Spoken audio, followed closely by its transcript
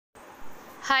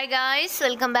Hi guys,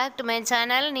 welcome back to my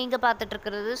channel. நீங்கள் பார்த்துட்டு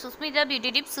இருக்கிறது சுஸ்மிதா பியூட்டி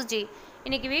டிப்ஸ் சுஜி.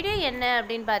 இன்னைக்கு வீடியோ என்ன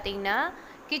அப்படின்னு பார்த்தீங்கன்னா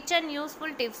கிச்சன்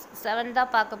யூஸ்ஃபுல் டிப்ஸ் 7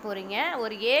 தான் பார்க்க போகிறீங்க.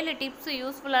 ஒரு 7 டிப்ஸ்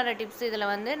யூஸ்ஃபுல்லான டிப்ஸ் இதில்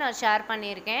வந்து நான் ஷேர்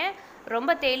பண்ணியிருக்கேன்.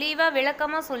 ரொம்ப தெளிவாக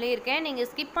விளக்கமாக சொல்லியிருக்கேன். நீங்கள்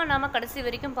ஸ்கிப் பண்ணாமல் கடைசி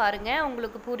வரைக்கும் பாருங்கள்,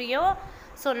 உங்களுக்கு புரியும்.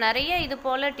 ஸோ நிறைய இது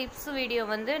போல் டிப்ஸ் வீடியோ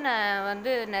வந்து நான்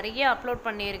வந்து நிறைய அப்லோட்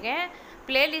பண்ணியிருக்கேன்.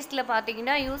 ப்ளேலிஸ்ட்டில்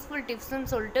பார்த்தீங்கன்னா யூஸ்ஃபுல்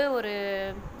டிப்ஸ்ன்னு சொல்லிட்டு ஒரு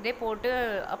இதே போட்டு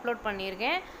அப்லோட்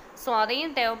பண்ணியிருக்கேன். ஸோ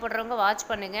அதையும் தேவைப்படுறவங்க வாட்ச்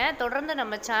பண்ணுங்கள். தொடர்ந்து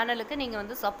நம்ம சேனலுக்கு நீங்கள்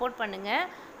வந்து சப்போர்ட் பண்ணுங்கள்.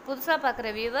 புதுசாக பார்க்குற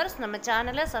வியூவர்ஸ் நம்ம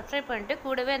சேனலை சப்ஸ்கிரைப் பண்ணிட்டு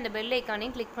கூடவே அந்த பெல்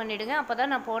ஐக்கானையும் கிளிக் பண்ணிவிடுங்க. அப்போ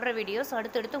தான் நான் போடுற வீடியோஸ்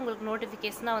அடுத்தடுத்து உங்களுக்கு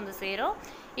நோட்டிஃபிகேஷனாக வந்து சேரும்.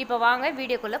 இப்போ வாங்க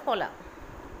வீடியோக்குள்ளே போகலாம்.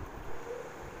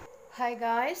 Hi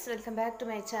guys, welcome back to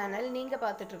my channel. நீங்கள்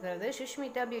பார்த்துட்ருக்கிறது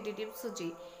சுஷ்மிதா பியூட்டி டிப்ஸ் சுஜி.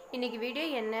 இன்றைக்கி வீடியோ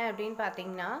என்ன அப்படின்னு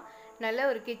பார்த்தீங்கன்னா நல்ல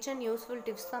ஒரு கிச்சன் யூஸ்ஃபுல்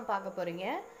டிப்ஸ் தான் பார்க்க போகிறீங்க.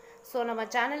 ஸோ நம்ம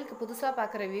சேனலுக்கு புதுசாக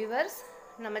பார்க்குற வியூவர்ஸ்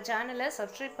நம்ம சேனலை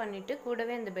சப்ஸ்கிரைப் பண்ணிவிட்டு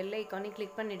கூடவே இந்த பெல் ஐக்கானை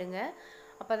கிளிக் பண்ணிவிடுங்க.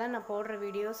 அப்போ தான் நான் போடுற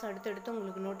வீடியோஸ் அடுத்தடுத்து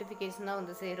உங்களுக்கு நோட்டிஃபிகேஷனாக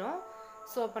வந்து சேரும்.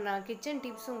 ஸோ இப்போ நான் கிச்சன்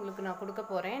டிப்ஸ் உங்களுக்கு நான் கொடுக்க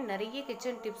போகிறேன். நிறைய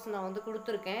கிச்சன் டிப்ஸ் நான் வந்து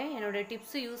கொடுத்துருக்கேன். என்னோடய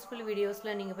டிப்ஸு யூஸ்ஃபுல்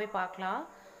வீடியோஸில் நீங்கள் போய் பார்க்கலாம்.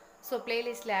 ஸோ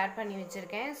ப்ளேலிஸ்ட்டில் ஆட் பண்ணி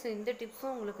வச்சுருக்கேன். ஸோ இந்த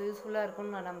டிப்ஸும் உங்களுக்கு யூஸ்ஃபுல்லாக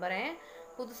இருக்கும்னு நான் நம்புகிறேன்.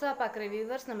 புதுசாக பார்க்குற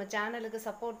வியூவர்ஸ் நம்ம சேனலுக்கு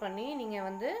சப்போர்ட் பண்ணி நீங்கள்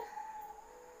வந்து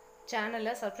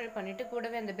சேனலை சப்ஸ்கிரைப் பண்ணிவிட்டு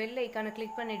கூடவே அந்த பெல் ஐக்கானை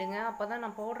கிளிக் பண்ணிவிடுங்க. அப்போ தான்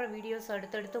நான் போடுற வீடியோஸ்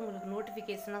அடுத்தடுத்து உங்களுக்கு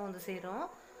நோட்டிஃபிகேஷனாக வந்து சேரும்.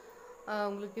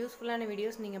 உங்களுக்கு யூஸ்ஃபுல்லான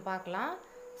வீடியோஸ் நீங்கள் பார்க்கலாம்.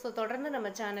 ஸோ தொடர்ந்து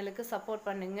நம்ம சேனலுக்கு சப்போர்ட்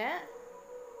பண்ணுங்கள்.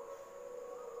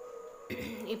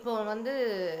 இப்போ வந்து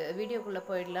வீடியோக்குள்ளே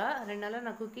போயிடலாம். 2 நாளாக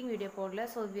நான் குக்கிங் வீடியோ போடல.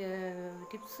 ஸோ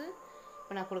டிப்ஸு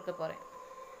இப்போ நான் கொடுக்க போகிறேன்.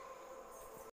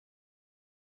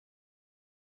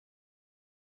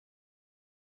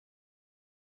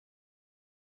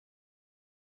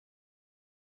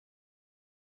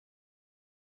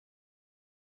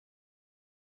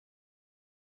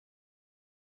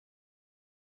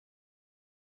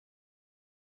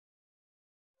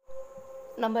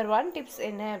 நம்பர் 1 டிப்ஸ்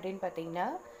என்ன அப்படின்னு பார்த்தீங்கன்னா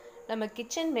நம்ம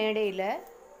கிச்சன் மேடையில்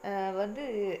வந்து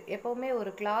எப்போவுமே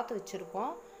ஒரு கிளாத்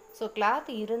வச்சுருப்போம். ஸோ கிளாத்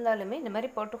இருந்தாலுமே இந்த மாதிரி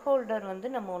பொட் ஹோல்டர் வந்து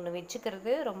நம்ம ஒன்று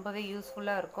வச்சுக்கிறது ரொம்பவே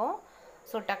யூஸ்ஃபுல்லாக இருக்கும்.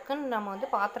 ஸோ டக்குன்னு நம்ம வந்து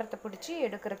பாத்திரத்தை பிடிச்சி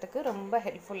எடுக்கிறதுக்கு ரொம்ப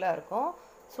ஹெல்ப்ஃபுல்லாக இருக்கும்.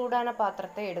 சூடான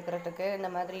பாத்திரத்தை எடுக்கிறதுக்கு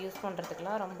இந்த மாதிரி யூஸ்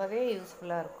பண்ணுறதுக்கெலாம் ரொம்பவே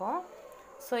யூஸ்ஃபுல்லாக இருக்கும்.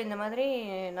 ஸோ இந்த மாதிரி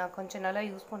நான் கொஞ்சம்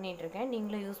நாளாக யூஸ் பண்ணிகிட்ருக்கேன்.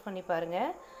 நீங்களும் யூஸ் பண்ணி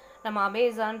பாருங்கள். நம்ம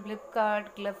அமேசான், ஃப்ளிப்கார்ட்,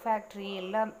 கிளப் ஃபேக்ட்ரி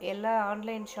எல்லா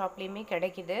ஆன்லைன் ஷாப்லேயுமே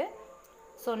கிடைக்கிது.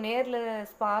 ஸோ நேரில்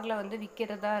ஸ்பாரில் வந்து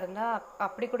விற்கிறதா இருந்தால்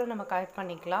அப்படி கூட நம்ம கலெக்ட்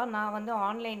பண்ணிக்கலாம். நான் வந்து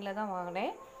ஆன்லைனில் தான்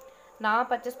வாங்கினேன். நான்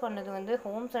பர்ச்சேஸ் பண்ணது வந்து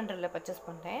ஹோம் சென்டரில் பர்ச்சேஸ்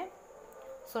பண்ணேன்.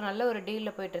 ஸோ நல்ல ஒரு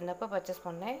டீலில் போய்ட்டு இருந்தப்போ பர்ச்சேஸ்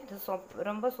பண்ணேன். இது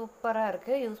ரொம்ப சூப்பராக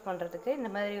இருக்குது யூஸ் பண்ணுறதுக்கு.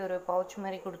 இந்த மாதிரி ஒரு பவுச்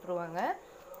மாதிரி கொடுத்துருவாங்க.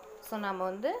 ஸோ நம்ம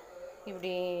வந்து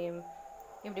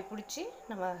இப்படி பிடிச்சி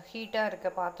நம்ம ஹீட்டாக இருக்க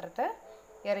பாத்திரத்தை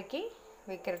இறக்கி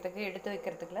வைக்கிறதுக்கு எடுத்து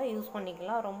வைக்கிறதுக்குலாம் யூஸ்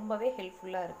பண்ணிக்கலாம். ரொம்பவே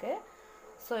ஹெல்ப்ஃபுல்லாக இருக்குது.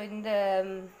 ஸோ இந்த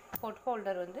பொட்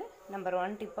ஹோல்டர் வந்து நம்பர்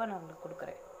 1 டிப்பாக நான் உங்களுக்கு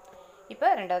கொடுக்குறேன். இப்போ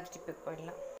 2வது டிப்புக்கு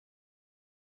போயிடலாம்.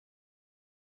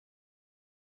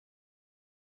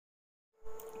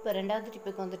 இப்போ 2வது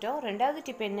டிப்புக்கு வந்துட்டோம். 2வது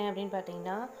டிப் என்ன அப்படின்னு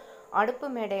பார்த்தீங்கன்னா அடுப்பு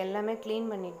மேடை எல்லாமே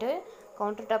க்ளீன் பண்ணிவிட்டு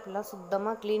கவுண்டர் டாப்லாம்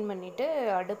சுத்தமாக க்ளீன் பண்ணிவிட்டு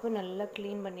அடுப்பு நல்லா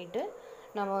க்ளீன் பண்ணிவிட்டு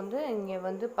நம்ம வந்து இங்கே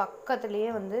வந்து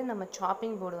பக்கத்துலேயே வந்து நம்ம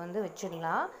சாப்பிங் போர்டு வந்து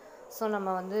வச்சிடலாம். ஸோ நம்ம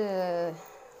வந்து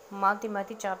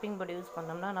மாற்றி சாப்பிங் போர்டு யூஸ்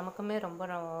பண்ணோம்னா நமக்குமே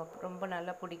ரொம்ப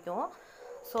நல்லா பிடிக்கும்.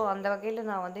 ஸோ அந்த வகையில்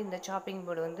நான் வந்து இந்த சாப்பிங்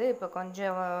போர்டு வந்து இப்போ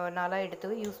கொஞ்சம் நாளாக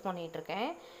எடுத்து யூஸ் பண்ணிகிட்ருக்கேன்.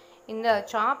 இந்த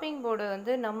சாப்பிங் போர்டு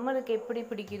வந்து நம்மளுக்கு எப்படி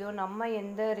பிடிக்குதோ, நம்ம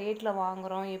எந்த ரேட்டில்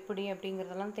வாங்குகிறோம் எப்படி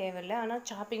அப்படிங்கிறதெல்லாம் தேவையில்லை. ஆனால்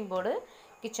சாப்பிங் போர்டு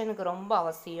கிச்சனுக்கு ரொம்ப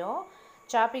அவசியம்.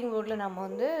 சாப்பிங் போர்டில் நம்ம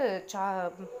வந்து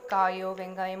காயோ,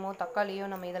 வெங்காயமோ, தக்காளியோ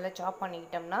நம்ம இதெல்லாம் சாப்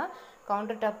பண்ணிக்கிட்டோம்னா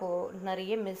கவுண்டர் டாப்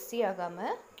நிறைய மெஸ்ஸி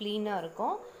ஆகாமல் க்ளீனாக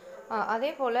இருக்கும். அதே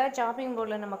போல் சாப்பிங்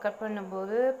போர்டில் நம்ம கட்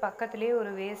பண்ணும்போது பக்கத்துலேயே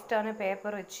ஒரு வேஸ்ட்டான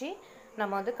பேப்பர் வச்சு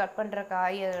நம்ம வந்து கட் பண்ணுற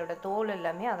காயோட தோல்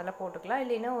எல்லாமே அதில் போட்டுக்கலாம்.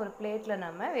 இல்லைன்னா ஒரு பிளேட்டில்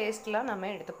நம்ம வேஸ்ட்லாம் நம்ம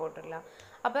எடுத்து போட்டுடலாம்.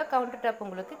 அப்போ கவுண்டர் டாப்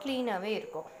உங்களுக்கு க்ளீனாகவே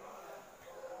இருக்கும்.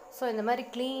 ஸோ இந்த மாதிரி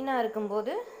க்ளீனாக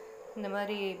இருக்கும்போது இந்த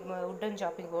மாதிரி உட்டன்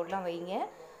சாப்பிங் போர்டெலாம் வைங்க.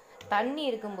 தண்ணி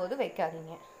இருக்கும்போது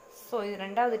வைக்காதீங்க. ஸோ இது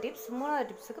 2வது டிப்ஸ். 3வது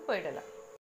டிப்ஸுக்கு போயிடலாம்.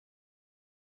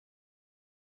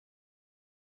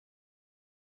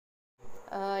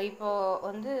 இப்போது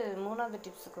வந்து 3வது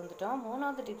டிப்ஸுக்கு வந்துட்டோம்.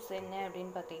 3வது டிப்ஸ் என்ன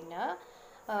அப்படின்னு பார்த்தீங்கன்னா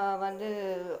வந்து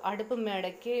அடுப்பு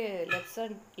மேடைக்கு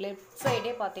லெஃப்ட்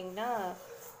சைடே பார்த்தீங்கன்னா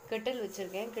கெட்டில்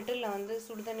வச்சுருக்கேன். கெட்டிலில் வந்து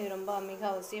சுடுதண்ணி ரொம்ப மிக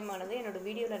அவசியமானது. என்னோடய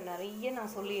வீடியோவில் நிறைய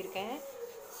நான் சொல்லியிருக்கேன்.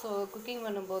 ஸோ குக்கிங்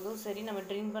பண்ணும்போதும் சரி, நம்ம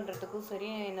ட்ரிங்க் பண்ணுறதுக்கும் சரி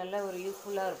நல்ல ஒரு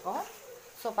யூஸ்ஃபுல்லாக இருக்கும்.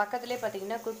 ஸோ பக்கத்துலேயே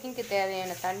பார்த்தீங்கன்னா குக்கிங்க்கு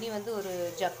தேவையான தண்ணி வந்து ஒரு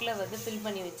ஜக்கில் வந்து ஃபில்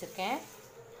பண்ணி வச்சுருக்கேன்.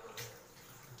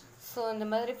 ஸோ இந்த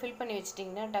மாதிரி ஃபில் பண்ணி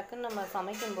வச்சிட்டிங்கன்னா டக்குன்னு நம்ம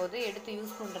சமைக்கும்போது எடுத்து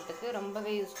யூஸ் பண்ணுறதுக்கு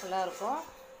ரொம்பவே யூஸ்ஃபுல்லாக இருக்கும்.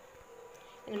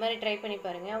 இந்த மாதிரி ட்ரை பண்ணி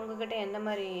பாருங்கள். உங்கள்கிட்ட எந்த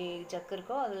மாதிரி ஜக்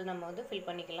இருக்கோ அதில் நம்ம வந்து ஃபில்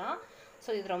பண்ணிக்கலாம். ஸோ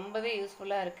இது ரொம்பவே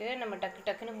யூஸ்ஃபுல்லாக இருக்குது. நம்ம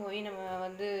டக்குன்னு போய் நம்ம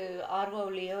வந்து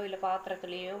ஆர்வோவிலையோ இல்லை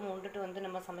பாத்திரத்துலேயோ மொண்டுட்டு வந்து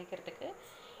நம்ம சமைக்கிறதுக்கு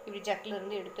இப்படி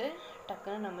ஜக்கிலேருந்து எடுத்து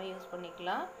டக்குன்னு நம்ம யூஸ்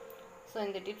பண்ணிக்கலாம். ஸோ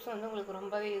இந்த டிப்ஸ் வந்து உங்களுக்கு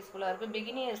ரொம்பவே யூஸ்ஃபுல்லாக இருக்கும்.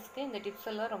 பிகினியர்ஸ்க்கு இந்த டிப்ஸ்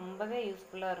எல்லாம் ரொம்பவே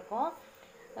யூஸ்ஃபுல்லாக இருக்கும்.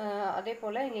 அதே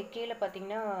போல் இங்கே கீழே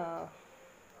பார்த்தீங்கன்னா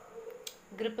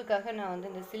கிரிப்புக்காக நான் வந்து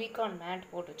இந்த சிலிக்கான் மேட்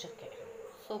போட்டு வச்சுருக்கேன்.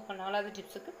 ஸோ இப்போ 4வது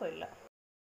டிப்ஸுக்கு போயிடலாம்.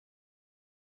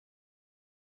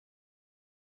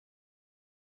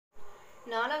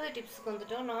 4வது டிப்ஸுக்கு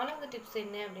வந்துட்டோம். 4வது டிப்ஸ்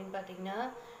என்ன அப்படின்னு பார்த்தீங்கன்னா,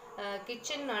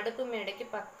 கிச்சன் அடுப்பு மேடைக்கு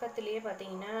பக்கத்துலேயே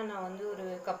பார்த்தீங்கன்னா நான் வந்து ஒரு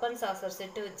கப் அண்ட் சாசர்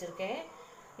செட்டு வச்சுருக்கேன்.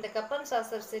 இந்த கப் அண்ட்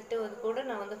சாசர் செட்டு வந்து கூட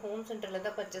நான் வந்து ஹோம் சென்டரில்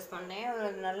தான் பர்ச்சேஸ் பண்ணேன்.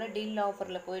 ஒரு நல்ல டீல்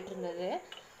ஆஃபரில் போயிட்டு இருந்தது.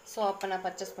 ஸோ அப்போ நான்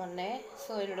பர்ச்சேஸ் பண்ணேன்.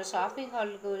 ஸோ என்னோடய ஷாப்பிங்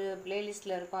ஹாலுக்கு ஒரு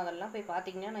ப்ளேலிஸ்ட்டில் இருக்கும். அதெல்லாம் போய்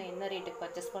பார்த்தீங்கன்னா நான் என்ன ரேட்டுக்கு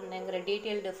பர்ச்சேஸ் பண்ணேங்கிற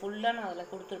டீட்டெயில்டு ஃபுல்லாக நான் அதில்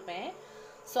கொடுத்துருப்பேன்.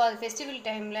 ஸோ அது ஃபெஸ்டிவல்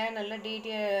டைமில் நல்ல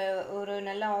ஒரு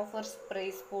நல்ல ஆஃபர்ஸ்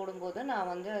ப்ரைஸ் போடும்போது நான்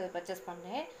வந்து அதை பர்ச்சேஸ்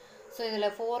பண்ணேன். ஸோ இதில்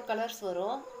 4 கலர்ஸ்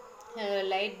வரும்.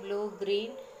 லைட் ப்ளூ,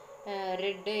 க்ரீன்,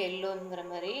 ரெட்டு, எல்லோங்கிற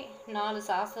மாதிரி 4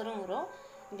 சாசரும் வரும்.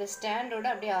 இந்த ஸ்டாண்டோட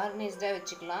அப்படியே ஆர்கனைஸ்டாக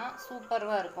வச்சுக்கலாம்.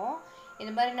 சூப்பராக இருக்கும்.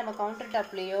 இந்த மாதிரி நம்ம கவுண்டர்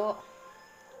டாப்லேயோ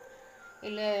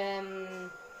இல்லை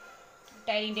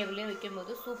டைனிங் டேபிள்லேயோ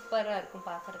வைக்கும்போது சூப்பராக இருக்கும்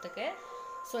பார்க்குறதுக்கு.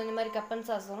 ஸோ இந்த மாதிரி கப் அண்ட்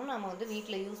சாசரும் நம்ம வந்து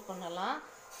வீட்டில் யூஸ் பண்ணலாம்.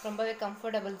 ரொம்பவே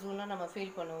கம்ஃபர்டபுள் ஜோனாக நம்ம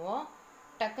ஃபீல் பண்ணுவோம்.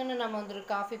 டக்குன்னு நம்ம வந்து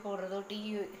காஃபி போடுறதோ டீ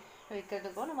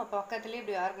வைக்கிறதுக்கோ நம்ம பக்கத்துலேயே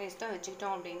இப்படி ஆர்கனைஸ்டாக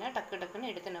வச்சுக்கிட்டோம் அப்படின்னா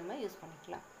டக்குன்னு எடுத்து நம்ம யூஸ்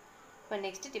பண்ணிக்கலாம். இப்போ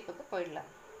நெக்ஸ்ட் டிப்புக்கு போயிடலாம்.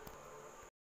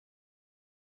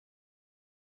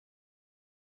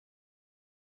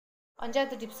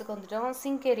 5வது டிப்ஸுக்கு வந்துட்டோம்.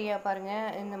 சிங்க் ஏரியா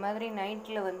பாருங்கள். இந்த மாதிரி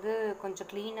நைட்டில் வந்து கொஞ்சம்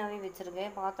க்ளீனாகவே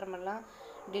வச்சுருக்கேன். பாத்திரமெல்லாம்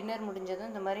டின்னர் முடிஞ்சதும்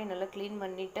இந்த மாதிரி நல்லா க்ளீன்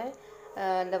பண்ணிவிட்டு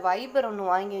இந்த வைபர் ஒன்று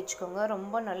வாங்கி வச்சுக்கோங்க.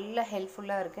 ரொம்ப நல்ல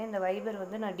ஹெல்ப்ஃபுல்லாக இருக்குது. இந்த வைபர்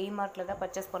வந்து நான் டிமார்ட்டில் தான்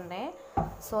பர்ச்சேஸ் பண்ணேன்.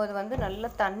 ஸோ அது வந்து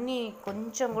நல்ல தண்ணி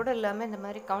கொஞ்சம் கூட இல்லாமல் இந்த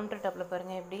மாதிரி கவுண்டர் டாப்பில்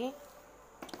பாருங்கள் எப்படி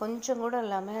கொஞ்சம் கூட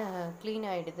இல்லாமல் க்ளீன்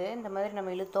ஆகிடுது இந்த மாதிரி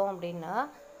நம்ம இழுத்தோம் அப்படின்னா.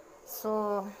 ஸோ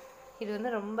இது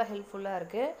வந்து ரொம்ப ஹெல்ப்ஃபுல்லாக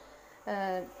இருக்குது.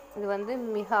 இது வந்து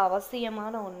மிக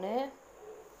அவசியமான ஒன்று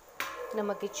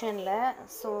நம்ம கிச்சனில்.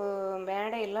 ஸோ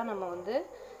மேடையெல்லாம் நம்ம வந்து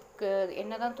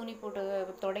என்ன தான் துணி போட்டு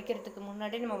துடைக்கிறதுக்கு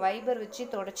முன்னாடி நம்ம வைபர் வச்சு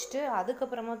துடைச்சிட்டு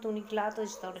அதுக்கப்புறமா துணி கிளாத்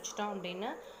வச்சு துடைச்சிட்டோம்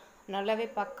அப்படின்னா நல்லாவே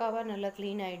பக்காவாக நல்லா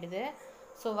க்ளீன் ஆகிடுது.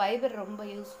 ஸோ வைபர் ரொம்ப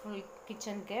யூஸ்ஃபுல்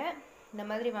கிச்சனுக்கு. இந்த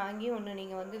மாதிரி வாங்கி ஒன்று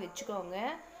நீங்கள் வந்து வச்சுக்கோங்க.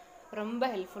 ரொம்ப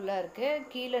ஹெல்ப்ஃபுல்லாக இருக்குது.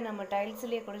 கீழே நம்ம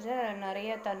டைல்ஸ்லேயே குடிச்சா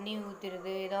நிறையா தண்ணி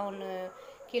ஊற்றிடுது, ஏதோ ஒன்று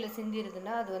கீழே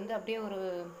சிந்திடுதுன்னா அது வந்து அப்படியே ஒரு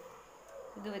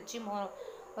இது வச்சு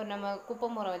ஒரு நம்ம குப்பை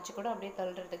முறை வச்சு கூட அப்படியே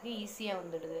தள்ளுறதுக்கு ஈஸியாக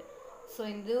வந்துடுது. ஸோ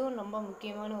இதுவும் ரொம்ப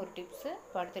முக்கியமான ஒரு டிப்ஸு.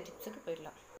 இப்போ அடுத்த டிப்ஸுக்கு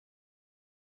போயிடலாம்.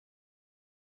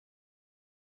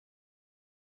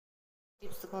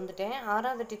 டிப்ஸுக்கு வந்துட்டேன்.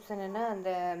 6வது டிப்ஸ் என்னென்னா,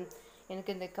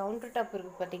 எனக்கு இந்த கவுண்டர் டாப்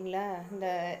இருக்குது பார்த்தீங்களா, இந்த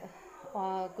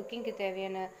குக்கிங்க்கு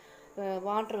தேவையான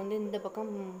வாட்டர் வந்து இந்த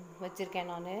பக்கம்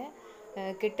வச்சுருக்கேன் நான்.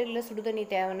 கெட்டிலில் சுடுதண்ணி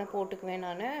தேவைன்னா போட்டுக்குவேன்.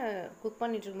 நான் குக்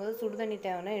பண்ணிட்டு இருக்கும்போது சுடுதண்ணி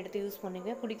தேவைன்னா எடுத்து யூஸ்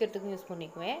பண்ணிக்குவேன். குடிக்கிறதுக்கும் யூஸ்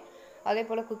பண்ணிக்குவேன். அதே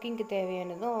போல் குக்கிங்க்கு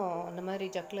தேவையானதும் அந்த மாதிரி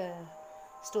ஜக்கில்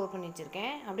ஸ்டோர் பண்ணி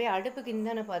வச்சுருக்கேன். அப்படியே அடுப்புக்கு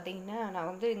இந்தான பார்த்தீங்கன்னா நான்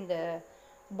வந்து இந்த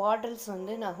பாட்டில்ஸ்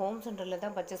வந்து நான் ஹோம் சென்டரில்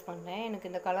தான் பர்ச்சேஸ் பண்ணேன். எனக்கு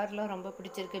இந்த கலர்லாம் ரொம்ப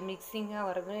பிடிச்சிருக்கு. மிக்சிங்காக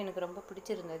வரது எனக்கு ரொம்ப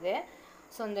பிடிச்சிருந்தது.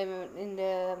 ஸோ இந்த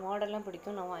மாடல்லாம்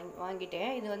பிடிக்கும். நான்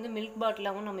வாங்கிட்டேன். இது வந்து மில்க்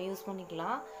பாட்டிலாகவும் நம்ம யூஸ்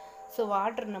பண்ணிக்கலாம். ஸோ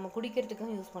வாட்டர் நம்ம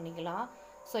குடிக்கிறதுக்கும் யூஸ் பண்ணிக்கலாம்.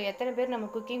 ஸோ எத்தனை பேர் நம்ம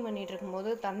குக்கிங் பண்ணிகிட்டு இருக்கும்போது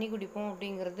தண்ணி குடிப்போம்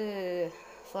அப்படிங்கிறது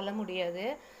சொல்ல முடியாது.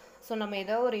 ஸோ நம்ம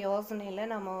ஏதோ ஒரு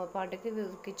யோசனையில் நம்ம பாட்டுக்கு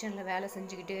கிச்சனில் வேலை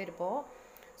செஞ்சுக்கிட்டே இருப்போம்.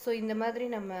 ஸோ இந்த மாதிரி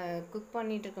நம்ம குக்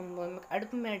பண்ணிகிட்டு இருக்கும்போது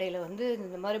அடுப்பு மேடையில் வந்து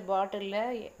இந்த மாதிரி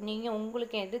பாட்டிலில் நீங்கள்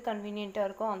உங்களுக்கு எது கன்வீனியண்ட்டாக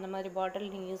இருக்கோ அந்த மாதிரி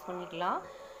பாட்டில் நீங்கள் யூஸ் பண்ணிக்கலாம்.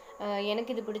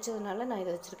 எனக்கு இது பிடிச்சதுனால நான்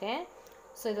இதை வச்சுருக்கேன்.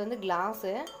 ஸோ இது வந்து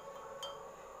கிளாஸு.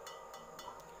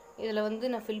 இதில் வந்து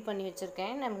நான் ஃபில் பண்ணி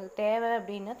வச்சுருக்கேன் நமக்கு தேவை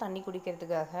அப்படின்னா தண்ணி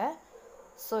குடிக்கிறதுக்காக.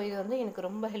 ஸோ இது வந்து எனக்கு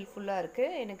ரொம்ப ஹெல்ப்ஃபுல்லாக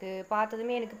இருக்குது. எனக்கு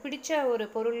பார்த்ததுமே எனக்கு பிடிச்ச ஒரு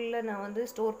பொருளில் நான் வந்து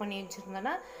ஸ்டோர் பண்ணி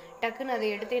வச்சுருந்தேன்னா டக்குன்னு அதை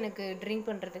எடுத்து எனக்கு ட்ரிங்க்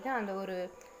பண்ணுறதுக்கு அந்த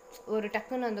ஒரு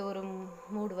டக்குன்னு அந்த ஒரு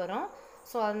மூடு வரும்.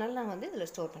 ஸோ அதனால் நான் வந்து இதில்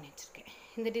ஸ்டோர் பண்ணி வச்சுருக்கேன்.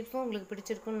 இந்த டிப்ஸும் உங்களுக்கு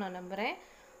பிடிச்சிருக்குன்னு நான் நம்புகிறேன்.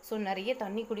 ஸோ நிறைய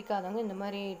தண்ணி குடிக்காதவங்க இந்த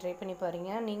மாதிரி ட்ரை பண்ணி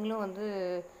பாருங்கள். நீங்களும் வந்து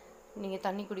நீங்கள்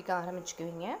தண்ணி குடிக்க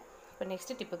ஆரம்பிச்சுக்குவீங்க. இப்போ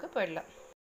நெக்ஸ்ட் டிப்புக்கு போயிடலாம்.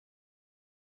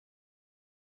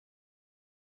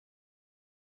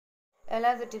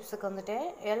 7வது டிப்ஸுக்கு வந்துட்டேன்.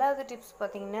 7வது டிப்ஸ்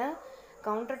பார்த்திங்கன்னா,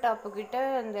 கவுண்டர் டாப்புக்கிட்ட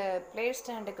அந்த பிளேட்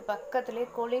ஸ்டாண்டுக்கு பக்கத்துலேயே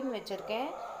கோலின் வச்சுருக்கேன்.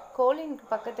 கோலினுக்கு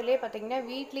பக்கத்துலேயே பார்த்திங்கன்னா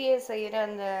வீட்லேயே செய்கிற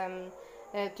அந்த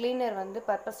க்ளீனர் வந்து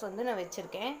பர்பஸ் வந்து நான்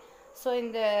வச்சுருக்கேன். ஸோ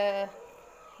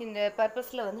இந்த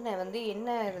பர்பஸில் வந்து நான் வந்து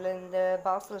என்ன இதில் இந்த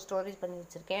பாக்ஸில் ஸ்டோரேஜ் பண்ணி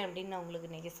வச்சுருக்கேன் அப்படின்னு நான் உங்களுக்கு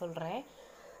இன்றைக்கி சொல்கிறேன்.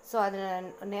 ஸோ அது நான்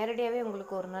நேரடியாகவே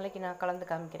உங்களுக்கு ஒரு நாளைக்கு நான் கலந்து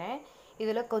காமிக்கிறேன்.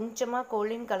 இதில் கொஞ்சமாக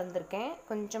கோலின் கலந்துருக்கேன்,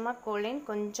 கொஞ்சமாக கோலின்,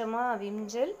 கொஞ்சமாக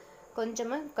விம்ஜெல்,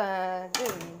 கொஞ்சமாக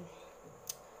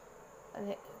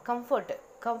அது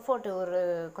கம்ஃபர்ட் ஒரு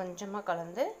கொஞ்சமாக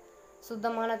கலந்து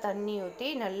சுத்தமான தண்ணி ஊற்றி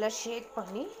நல்லா ஷேக்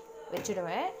பண்ணி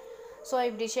வச்சுடுவேன். ஸோ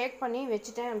இப்படி ஷேக் பண்ணி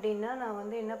வச்சுட்டேன் அப்படின்னா நான்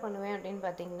வந்து என்ன பண்ணுவேன் அப்படின்னு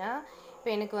பார்த்தீங்கன்னா, இப்போ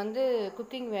எனக்கு வந்து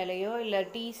குக்கிங் வேலையோ இல்லை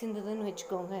டீ சிந்துதுன்னு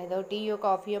வச்சுக்கோங்க, ஏதோ டீயோ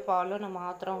காஃபியோ பாலோ நம்ம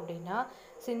மாற்றுறோம் அப்படின்னா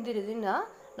சிந்திடுதுன்னா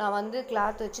நான் வந்து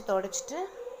கிளாத் வச்சு தொடச்சிட்டு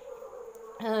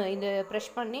இந்த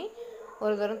ப்ரெஷ் பண்ணி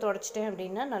ஒரு தரம் தொடச்சிட்டேன்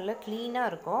அப்படின்னா நல்லா க்ளீனாக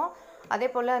இருக்கும். அதே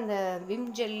போல் அந்த விம்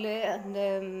ஜெல்லு அந்த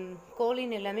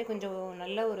கோலின் எல்லாமே கொஞ்சம்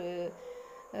நல்ல ஒரு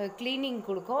க்ளீனிங்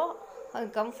கொடுக்கும். அது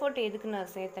கம்ஃபர்ட் எதுக்கு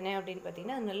நான் சேர்த்தனேன் அப்படின்னு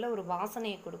பார்த்தீங்கன்னா அது நல்ல ஒரு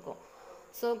வாசனையை கொடுக்கும்.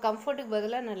 ஸோ கம்ஃபர்ட்டுக்கு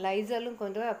பதிலாக நான் லைசாலும்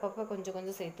கொஞ்சம் அப்பப்போ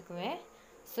கொஞ்சம் சேர்த்துக்குவேன்.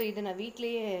 ஸோ இதை நான்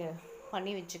வீட்லேயே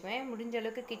பண்ணி வச்சுக்குவேன். முடிஞ்ச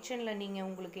அளவுக்கு கிச்சனில் நீங்கள்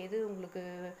உங்களுக்கு எது உங்களுக்கு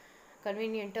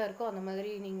கன்வீனியண்ட்டாக இருக்கோ அந்த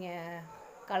மாதிரி நீங்கள்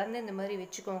கலந்து இந்த மாதிரி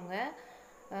வச்சுக்கோங்க.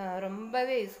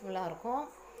 ரொம்பவே யூஸ்ஃபுல்லாக இருக்கும்.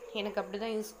 எனக்கு அப்படி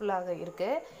தான் யூஸ்ஃபுல்லாக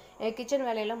இருக்குது. கிச்சன்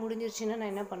வேலையெல்லாம் முடிஞ்சிருச்சுன்னா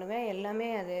நான் என்ன பண்ணுவேன், எல்லாமே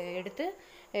அதை எடுத்து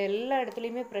எல்லா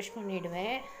இடத்துலையுமே ப்ரெஷ்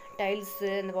பண்ணிவிடுவேன். டைல்ஸு,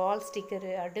 இந்த வால்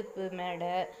ஸ்டிக்கரு, அடுப்பு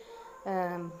மேடை,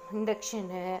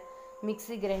 இண்டக்ஷனு,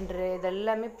 மிக்ஸி கிரைண்டரு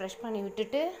இதெல்லாமே ப்ரெஷ் பண்ணி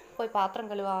விட்டுட்டு போய் பாத்திரம்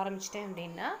கழுவ ஆரம்பிச்சிட்டேன்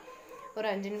அப்படின்னா ஒரு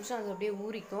 5 நிமிஷம் அது அப்படியே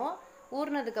ஊறிக்கும்.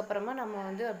 ஊறினதுக்கப்புறமா நம்ம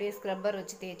வந்து அப்படியே ஸ்க்ரப்பர்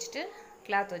வச்சு தேய்ச்சிட்டு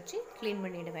கிளாத் வச்சு க்ளீன்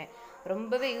பண்ணிவிடுவேன்.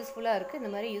 ரொம்பவே யூஸ்ஃபுல்லாக இருக்குது.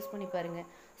 இந்த மாதிரி யூஸ் பண்ணி பாருங்கள்.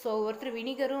 ஸோ ஒருத்தர்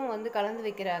வினிகரும் வந்து கலந்து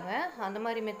வைக்கிறாங்க, அந்த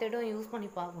மாதிரி மெத்தடும் யூஸ் பண்ணி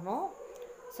பார்க்கணும்.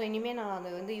 ஸோ இனிமேல் நான் அதை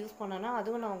வந்து யூஸ் பண்ணேன்னா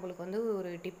அதுவும் நான் உங்களுக்கு வந்து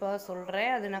ஒரு டிப்பாக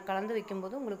சொல்கிறேன். அது நான் கலந்து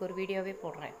வைக்கும்போது உங்களுக்கு ஒரு வீடியோவே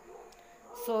போடுறேன்.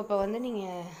 ஸோ இப்போ வந்து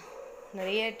நீங்கள்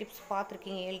நிறைய டிப்ஸ்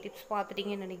பார்த்துருக்கீங்க, 7 டிப்ஸ்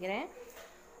பார்த்துட்டீங்கன்னு நினைக்கிறேன்.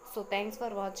 ஸோ தேங்க்ஸ்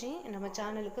ஃபார் வாட்சிங். நம்ம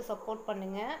சேனலுக்கு சப்போர்ட்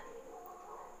பண்ணுங்கள்.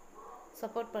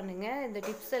 இந்த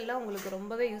டிப்ஸ் எல்லாம் உங்களுக்கு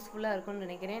ரொம்பவே யூஸ்ஃபுல்லாக இருக்கும்னு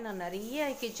நினைக்கிறேன். நான் நிறைய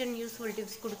கிச்சன் யூஸ்ஃபுல்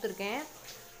டிப்ஸ் கொடுத்துருக்கேன்.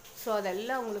 ஸோ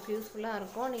அதெல்லாம் உங்களுக்கு யூஸ்ஃபுல்லாக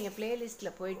இருக்கும். நீங்கள்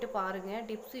ப்ளேலிஸ்ட்டில் போயிட்டு பாருங்கள்,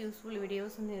 டிப்ஸ் யூஸ்ஃபுல்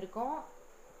வீடியோஸ்ன்னு இருக்கும்,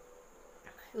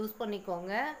 யூஸ்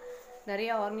பண்ணிக்கோங்க. நிறைய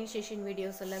ஆர்கனைசேஷன்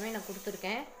வீடியோஸ் எல்லாமே நான்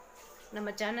கொடுத்துருக்கேன்.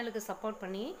 நம்ம சேனலுக்கு சப்போர்ட்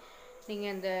பண்ணி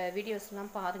நீங்கள் இந்த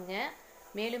வீடியோஸ்லாம் பாருங்கள்.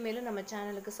 மேலும் நம்ம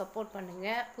சேனலுக்கு சப்போர்ட்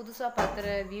பண்ணுங்கள். புதுசாக பார்க்குற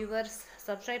வியூவர்ஸ்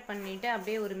சப்ஸ்கிரைப் பண்ணிவிட்டு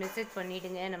அப்படியே ஒரு மெசேஜ்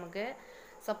பண்ணிவிடுங்க, நமக்கு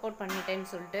சப்போர்ட் பண்ணிட்டேன்னு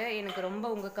சொல்லிட்டு. எனக்கு ரொம்ப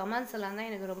உங்கள் கமெண்ட்ஸ் எல்லாம் தான்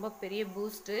எனக்கு ரொம்ப பெரிய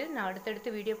பூஸ்ட்டு. நான் அடுத்தடுத்து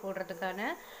வீடியோ போடுறதுக்கான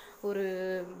ஒரு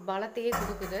பலத்தையே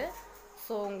கொடுக்குது.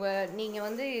 ஸோ நீங்கள்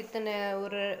வந்து இத்தனை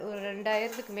ஒரு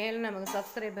 2000க்கு மேலே நமக்கு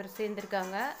சப்ஸ்கிரைபர்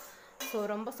சேர்ந்துருக்காங்க. ஸோ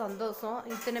ரொம்ப சந்தோஷம்.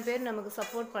 இத்தனை பேர் நமக்கு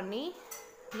சப்போர்ட் பண்ணி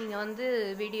நீங்கள் வந்து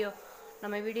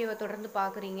நம்ம வீடியோவை தொடர்ந்து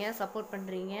பார்க்குறீங்க, சப்போர்ட்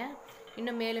பண்ணுறீங்க.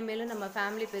 இன்னும் மேலும் நம்ம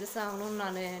ஃபேமிலி பெருசாகணும்னு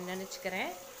நான்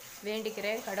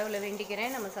வேண்டிக்கிறேன், கடவுளை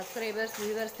வேண்டிக்கிறேன். நம்ம சப்ஸ்கிரைபர்ஸ்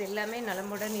வியூவர்ஸ் எல்லாமே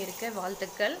நலமுடன் இருக்க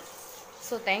வாழ்த்துக்கள்.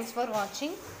 ஸோ தேங்க்ஸ் ஃபார்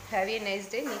வாட்சிங். Have a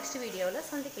nice day. Next வீடியோவில்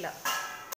சந்திக்கலாம்.